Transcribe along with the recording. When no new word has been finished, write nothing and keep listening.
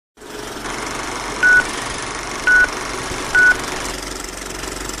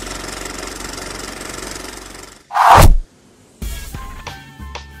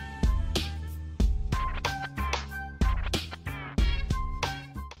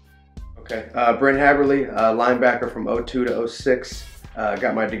Okay. Brent Haberly, linebacker from '02 to '06.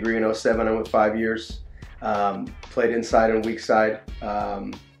 Got my degree in '07. I went 5 years. Played inside and weak side.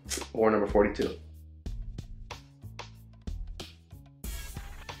 War number 42.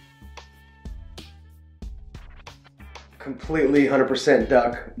 Completely 100%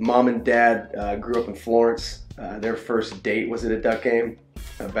 duck. Mom and dad grew up in Florence. Their first date was at a duck game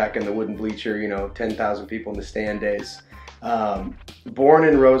back in the wooden bleacher, 10,000 people in the stand days. Born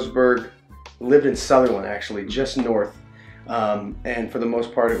in Roseburg, lived in Sutherland actually, just north. And for the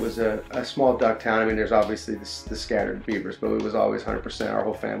most part, it was a small duck town. I mean, there's obviously the scattered beavers, but it was always 100%. Our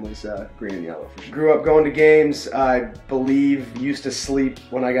whole family's green and yellow. For sure. Grew up going to games. I believe used to sleep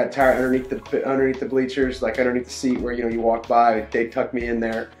when I got tired underneath the bleachers, like underneath the seat where you walk by. They'd tuck me in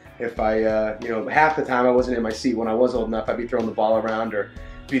there. If I, half the time I wasn't in my seat. When I was old enough, I'd be throwing the ball around or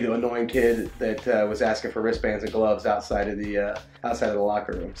be the annoying kid that was asking for wristbands and gloves outside of the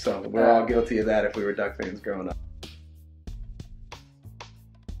locker room. So we're all guilty of that if we were Duck fans growing up.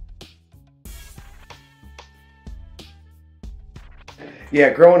 Yeah,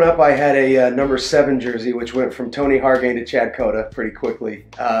 growing up I had a number 7 jersey, which went from Tony Hargain to Chad Cota pretty quickly,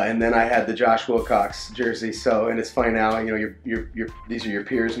 and then I had the Josh Wilcox jersey. So, and it's funny now, these are your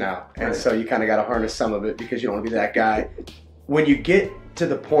peers now, and so you kind of got to harness some of it because you don't want to be that guy. When you get to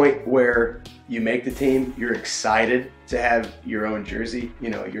the point where you make the team, you're excited to have your own jersey.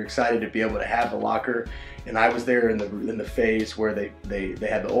 You're excited to be able to have the locker. And I was there in the phase where they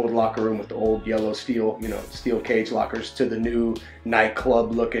had the old locker room with the old yellow steel cage lockers to the new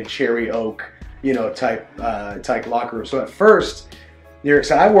nightclub looking cherry oak type locker room. So at first you're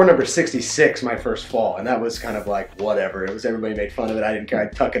excited. I wore number 66 my first fall, and that was kind of like whatever. It was, everybody made fun of it. I didn't care.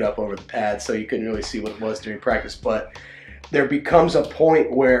 I'd tuck it up over the pads so you couldn't really see what it was during practice. But there becomes a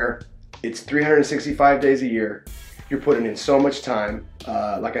point where it's 365 days a year. You're putting in so much time.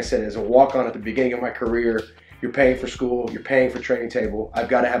 Like I said, as a walk-on at the beginning of my career, you're paying for school, you're paying for training table. I've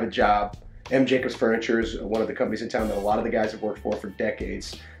got to have a job. M. Jacobs Furniture is one of the companies in town that a lot of the guys have worked for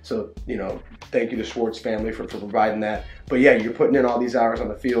decades. So, thank you to Schwartz family for providing that. But yeah, you're putting in all these hours on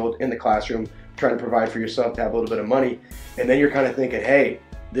the field, in the classroom, trying to provide for yourself to have a little bit of money. And then you're kind of thinking, hey,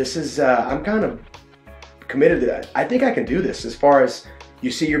 this is, I'm kind of committed to that. I think I can do this. As far as you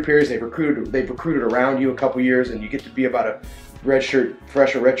see your peers, they've recruited around you a couple years, and you get to be about a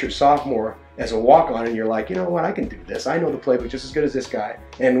redshirt sophomore as a walk-on, and you're like, you know what, I can do this. I know the playbook just as good as this guy.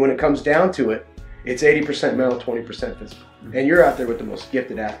 And when it comes down to it, it's 80% mental, 20% physical. And you're out there with the most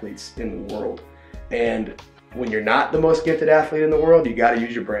gifted athletes in the world. And when you're not the most gifted athlete in the world, you got to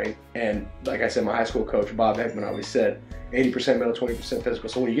use your brain. And like I said, my high school coach, Bob Heckman, always said 80% mental, 20% physical.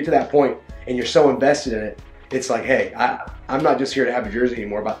 So when you get to that point and you're so invested in it, it's like, hey, I'm not just here to have a jersey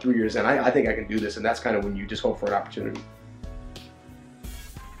anymore. About 3 years in, I think I can do this, and that's kind of when you just hope for an opportunity.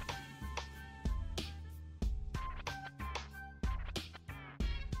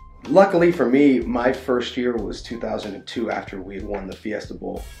 Luckily for me, my first year was 2002 after we had won the Fiesta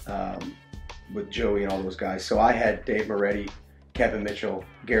Bowl with Joey and all those guys. So I had Dave Moretti, Kevin Mitchell,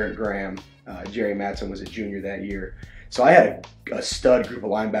 Garrett Graham, Jerry Matson was a junior that year. So I had a stud group of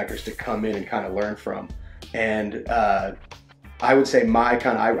linebackers to come in and kind of learn from. And I would say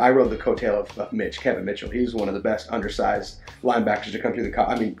I rode the coattail of Kevin Mitchell. He was one of the best undersized linebackers to come through the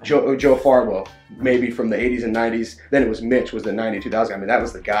college. I mean, Joe Farwell, maybe from the 80s and 90s. Then it was Mitch, was the 90, 2000. I mean, that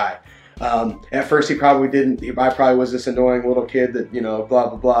was the guy. At first, I probably was this annoying little kid that, blah,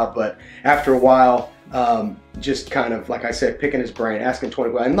 blah, blah. But after a while, just kind of, like I said, picking his brain, asking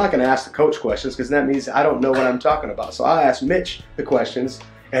 20 questions. I'm not going to ask the coach questions because that means I don't know what I'm talking about. So I asked Mitch the questions.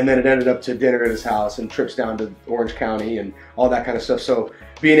 And then it ended up to dinner at his house and trips down to Orange County and all that kind of stuff. So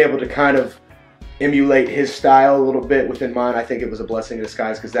being able to kind of emulate his style a little bit within mine, I think it was a blessing in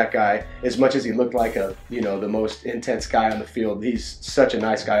disguise, because that guy, as much as he looked like the most intense guy on the field, he's such a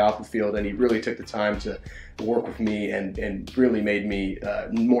nice guy off the field, and he really took the time to work with me and really made me a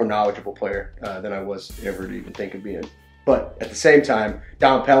more knowledgeable player than I was ever to even think of being. But at the same time,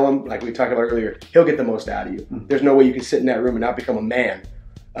 Don Pelham, like we talked about earlier, he'll get the most out of you. There's no way you can sit in that room and not become a man.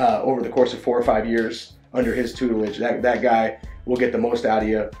 Over the course of 4 or 5 years under his tutelage, that guy will get the most out of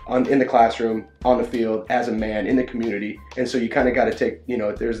you in the classroom, on the field, as a man, in the community. And so you kind of got to take,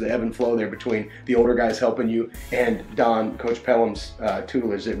 there's the ebb and flow there between the older guys helping you and Coach Pelham's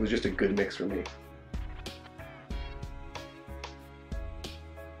tutelage. It was just a good mix for me.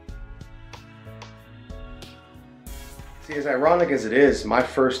 See, as ironic as it is, my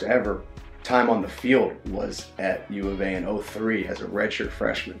first ever time on the field was at U of A in '03 as a redshirt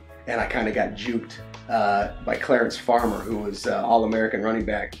freshman. and I kind of got juked by Clarence Farmer, who was All-American running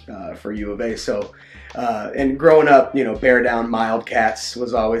back for U of A. So, and growing up, you know, bear down Wildcats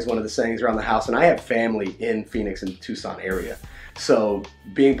was always one of the sayings around the house. And I have family in Phoenix and Tucson area. So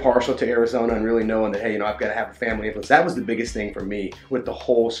being partial to Arizona and really knowing that, hey, you know, I've got to have a family influence, that was the biggest thing for me with the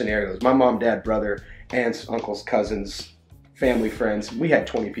whole scenario. My mom, dad, brother, aunts, uncles, cousins, family, friends, we had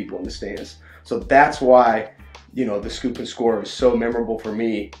 20 people in the stands. So that's why, you know, the Scoop and Score was so memorable for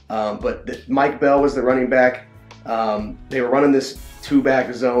me. Mike Bell was the running back. They were running this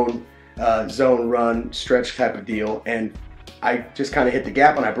two-back zone run, stretch type of deal. And I just kind of hit the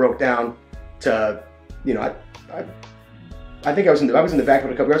gap and I broke down to, you know, I think I was in the back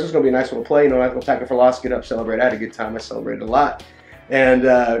of a couple yards. It was going to be a nice little play. You know, I go tackle for loss, get up, celebrate. I had a good time. I celebrated a lot. And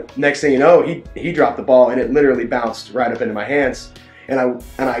next thing you know, he dropped the ball and it literally bounced right up into my hands. And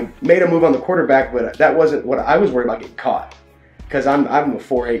I made a move on the quarterback, but that wasn't what I was worried about, getting caught. Because I'm a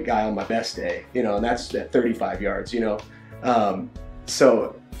 4.8 guy on my best day, you know, and that's at 35 yards, you know.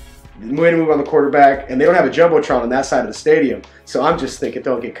 So made a move on the quarterback, and they don't have a jumbotron on that side of the stadium. So I'm just thinking,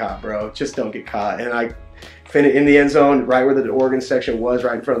 don't get caught, bro. Just don't get caught. And I finished in the end zone, right where the Oregon section was,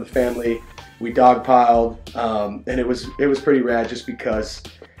 right in front of the family. We dogpiled, and it was pretty rad, just because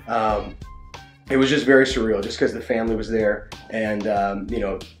it was just very surreal, just because the family was there, and you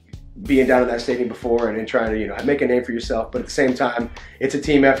know, being down in that stadium before and trying to, you know, make a name for yourself. But at the same time, it's a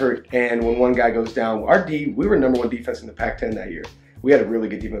team effort, and when one guy goes down, we were #1 defense in the Pac-10 that year. We had a really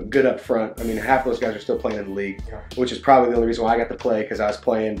good defense, good up front. I mean, half of those guys are still playing in the league, which is probably the only reason why I got to play, because I was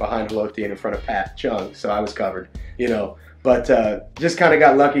playing behind Haloti and in front of Pat Chung, so I was covered, you know. But just kind of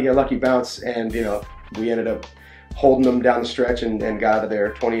got lucky, a lucky bounce, and, you know, we ended up holding them down the stretch and got out of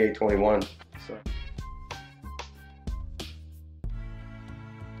there 28-21. So.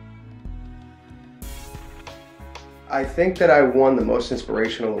 I think that I won the most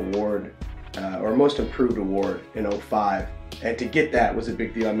inspirational award, or most improved award, in '05. And to get that was a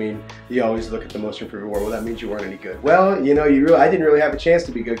big deal. I mean, you always look at the most improved award. Well, that means you weren't any good. Well, you know, I didn't really have a chance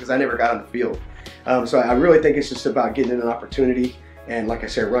to be good because I never got on the field. So I really think it's just about getting an opportunity. And like I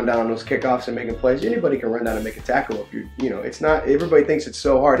said, run down on those kickoffs and making plays. Anybody can run down and make a tackle if you know, it's not, everybody thinks it's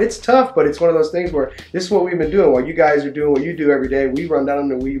so hard. It's tough, but it's one of those things where this is what we've been doing. While you guys are doing what you do every day, we run down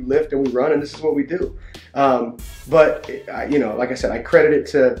and we lift and we run, and this is what we do. But, you know, like I said, I credit it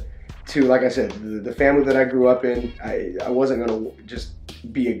to like I said, the family that I grew up in. I wasn't going to just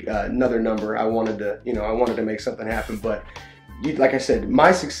be another number. I wanted to, you know, I wanted to make something happen. But like I said,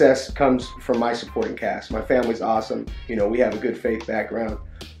 my success comes from my supporting cast. My family's awesome. You know, we have a good faith background.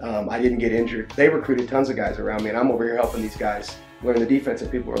 I didn't get injured. They recruited tons of guys around me, and I'm over here helping these guys learn the defense.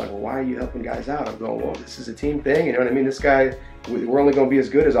 And people were like, well, why are you helping guys out? I'm going, well, this is a team thing. You know what I mean? This guy, we're only going to be as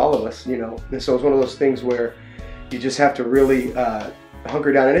good as all of us, you know. And so it's one of those things where you just have to really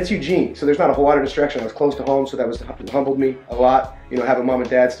hunker down. And it's Eugene, so there's not a whole lot of distraction. I was close to home, so that humbled me a lot. You know, having mom and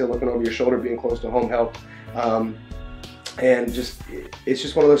dad still looking over your shoulder, being close to home helped. And just, it's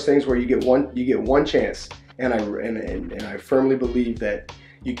just one of those things where you get one chance. And I firmly believe that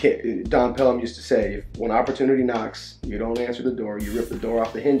you can't. Don Pelham used to say, when opportunity knocks, you don't answer the door, you rip the door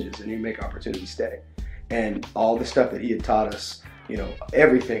off the hinges and you make opportunity stay. And all the stuff that he had taught us, you know,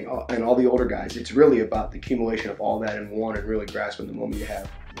 everything, and all the older guys, it's really about the accumulation of all that in one and really grasping the moment you have.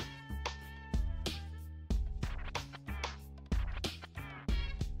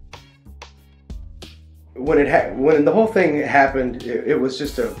 When the whole thing happened, it was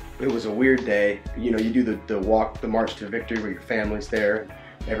just it was a weird day. You know, you do the march to victory where your family's there,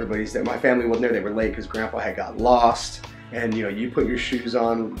 everybody's there. My family wasn't there; they were late because Grandpa had got lost. And you know, you put your shoes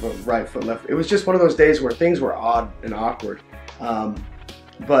on, right foot, left. It was just one of those days where things were odd and awkward.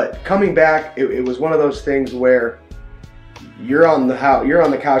 But coming back, it was one of those things where you're on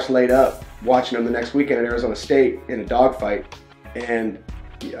the couch laid up watching them the next weekend at Arizona State in a dogfight, and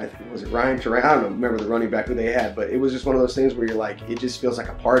was it Ryan Terran? I don't remember the running back who they had, but it was just one of those things where you're like, it just feels like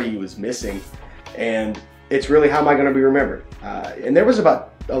a party was missing, and it's really, how am I going to be remembered? And there was about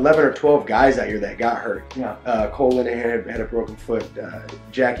 11 or 12 guys that year that got hurt. Yeah. Cole Linehan had a broken foot.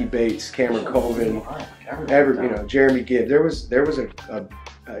 Jackie Bates, Cameron Colvin, you know, Jeremy Gibb. There was a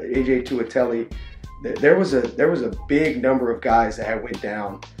AJ Tuatelli. There was a big number of guys that had went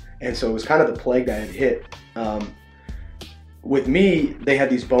down, and so it was kind of the plague that had hit. With me, they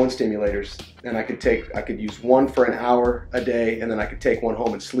had these bone stimulators, and I could use one for an hour a day, and then I could take one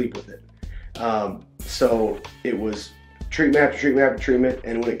home and sleep with it. So it was treatment after treatment after treatment,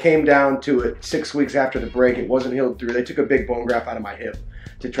 and when it came down to it, 6 weeks after the break, it wasn't healed through. They took a big bone graft out of my hip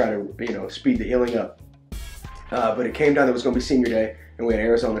to try to, you know, speed the healing up. But it came down that it was going to be senior day, and we had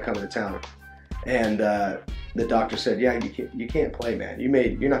Arizona coming to town. And the doctor said, yeah, you can't play, man.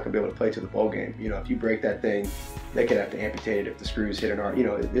 You're not gonna be able to play to the bowl game. You know, if you break that thing, they could have to amputate it if the screws hit an arm. You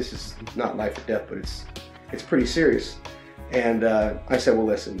know, this is not life or death, but it's pretty serious. And I said, well,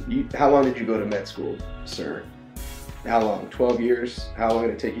 listen, how long did you go to med school, sir? How long? 12 years? How long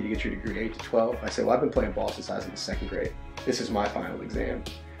did it take you to get your degree? 8 to 12? I said, well, I've been playing ball since I was in the 2nd grade. This is my final exam.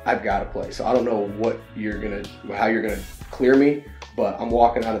 I've got to play. So I don't know how you're gonna clear me, but I'm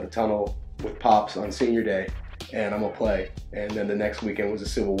walking out of the tunnel with Pops on senior day, and I'm gonna play. And then the next weekend was the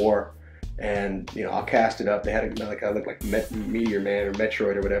Civil War, and you know, I'll cast it up. They had I looked like Meteor Man or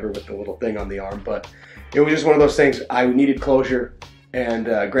Metroid or whatever with the little thing on the arm, but it was just one of those things. I needed closure, and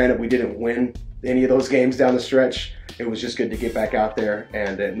granted, we didn't win any of those games down the stretch. It was just good to get back out there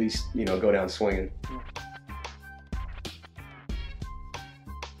and at least, you know, go down swinging.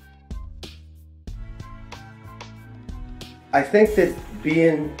 I think that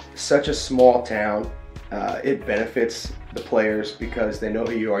being such a small town, it benefits the players because they know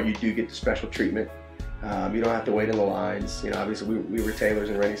who you are. You do get the special treatment. You don't have to wait in the lines. You know, obviously we were Taylors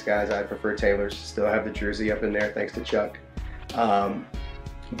and Rennie's guys. I prefer Taylors. Still have the jersey up in there, thanks to Chuck.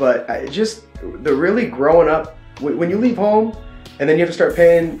 But just the really growing up, when you leave home and then you have to start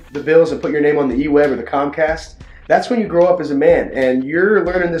paying the bills and put your name on the E-Web or the Comcast, that's when you grow up as a man, and you're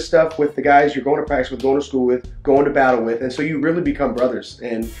learning this stuff with the guys you're going to practice with, going to school with, going to battle with, and so you really become brothers.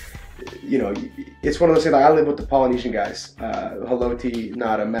 And you know, it's one of those things. Like I live with the Polynesian guys, Haloti,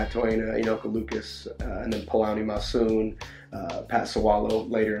 Nada, Matoina, Inoka Lucas, and then Palani Masoon, Pat Sawalo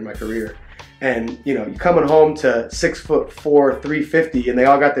later in my career. And you know, you're coming home to 6'4", 350, and they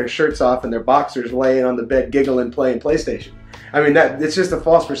all got their shirts off and their boxers laying on the bed giggling, playing PlayStation. I mean, it's just a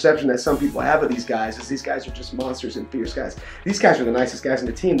false perception that some people have of these guys, is these guys are just monsters and fierce guys. These guys are the nicest guys in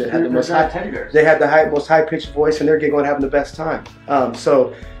the team that had the most most high-pitched voice, and they're giggling, having the best time.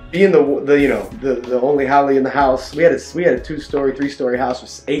 So being the only Holly in the house, we had a 2-story, 3-story house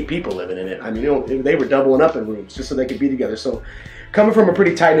with 8 people living in it. I mean, you know, they were doubling up in rooms just so they could be together. So coming from a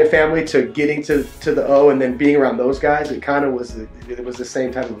pretty tight-knit family to getting to the O and then being around those guys, it kind of was the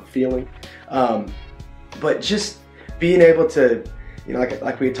same type of a feeling. But just being able to, you know,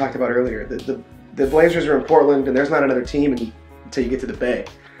 like we had talked about earlier, the Blazers are in Portland, and there's not another team until you get to the Bay.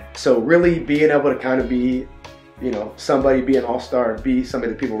 So really being able to kind of be, you know, somebody, be an all-star, be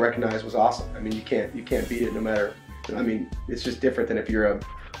somebody that people recognize was awesome. I mean, you can't beat it no matter. I mean, it's just different than if you're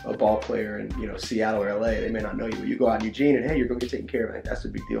a ball player in, you know, Seattle or LA. They may not know you, but you go out in Eugene and hey, you're going to get taken care of. I think that's the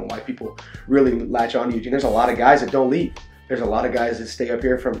big deal, and why people really latch on to Eugene. There's a lot of guys that don't leave. There's a lot of guys that stay up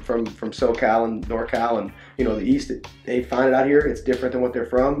here from SoCal and NorCal and, you know, the East. They find it out here. It's different than what they're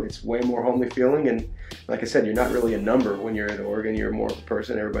from. It's way more homely feeling. And like I said, you're not really a number when you're in Oregon. You're more of a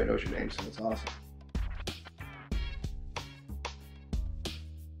person. Everybody knows your name, so it's awesome.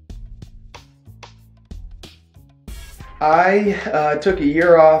 I took a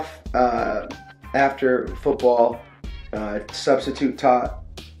year off after football, substitute taught,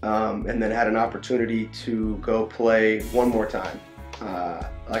 and then had an opportunity to go play one more time.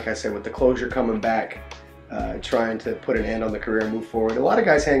 Like I said, with the closure coming back, trying to put an end on the career and move forward. A lot of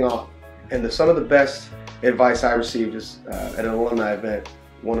guys hang on, and some of the best advice I received is at an alumni event.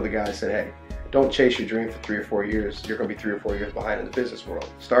 One of the guys said, hey, don't chase your dream for 3 or 4 years. You're going to be 3 or 4 years behind in the business world.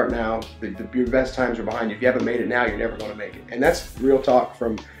 Start now. Your best times are behind you. If you haven't made it now, you're never going to make it. And that's real talk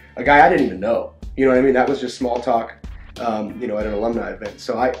from a guy I didn't even know. You know what I mean? That was just small talk, you know, at an alumni event.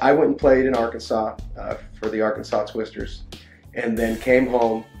 So I went and played in Arkansas for the Arkansas Twisters, and then came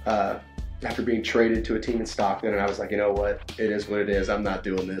home after being traded to a team in Stockton. And I was like, you know what? It is what it is. I'm not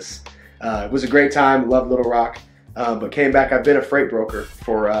doing this. It was a great time. Loved Little Rock. But came back. I've been a freight broker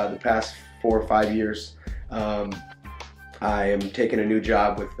for the past 4 or 5 years. I am taking a new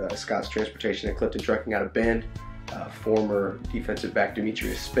job with Scott's Transportation and Clifton Trucking out of Bend. Former defensive back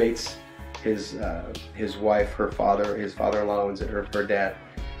Demetrius Spates, his wife, his father-in-law owns it, her dad.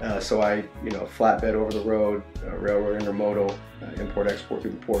 So I, you know, flatbed over the road, railroad, intermodal, import-export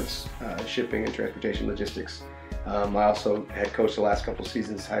through the ports, shipping and transportation logistics. I also had coached the last couple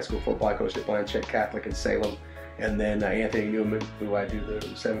seasons high school football. I coached at Blanchette Catholic in Salem. And then Anthony Newman, who I do the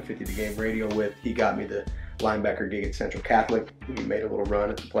 750 The Game radio with, he got me the linebacker gig at Central Catholic. We made a little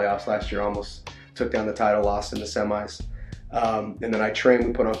run at the playoffs last year, almost took down the title, lost in the semis. And then I train,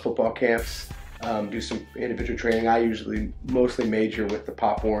 we put on football camps, do some individual training. I usually mostly major with the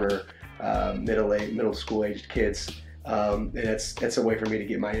Pop Warner middle school aged kids. And it's a way for me to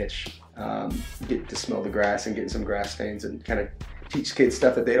get my itch, get to smell the grass and get some grass stains and kind of teach kids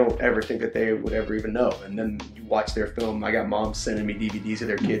stuff that they don't ever think that they would ever even know. And then you watch their film. I got moms sending me DVDs of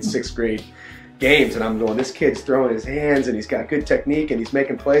their kids, 6th grade games, and I'm going, this kid's throwing his hands, and he's got good technique, and he's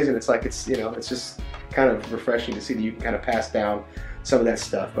making plays, and it's like, it's, you know, it's just kind of refreshing to see that you can kind of pass down some of that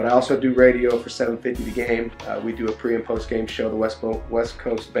stuff. But I also do radio for 750 The Game. We do a pre and post game show, the West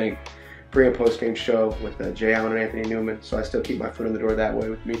Coast Bank pre and post game show with Jay Allen and Anthony Newman. So I still keep my foot in the door that way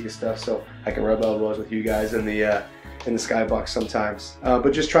with media stuff, so I can rub elbows with you guys in the skybox sometimes.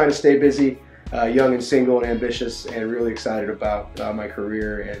 But just trying to stay busy, young and single and ambitious, and really excited about my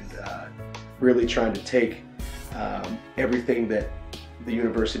career, and really trying to take everything that the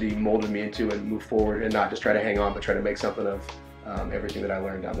university molded me into and move forward, and not just try to hang on, but try to make something of everything that I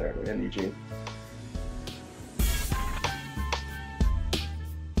learned down there in Eugene.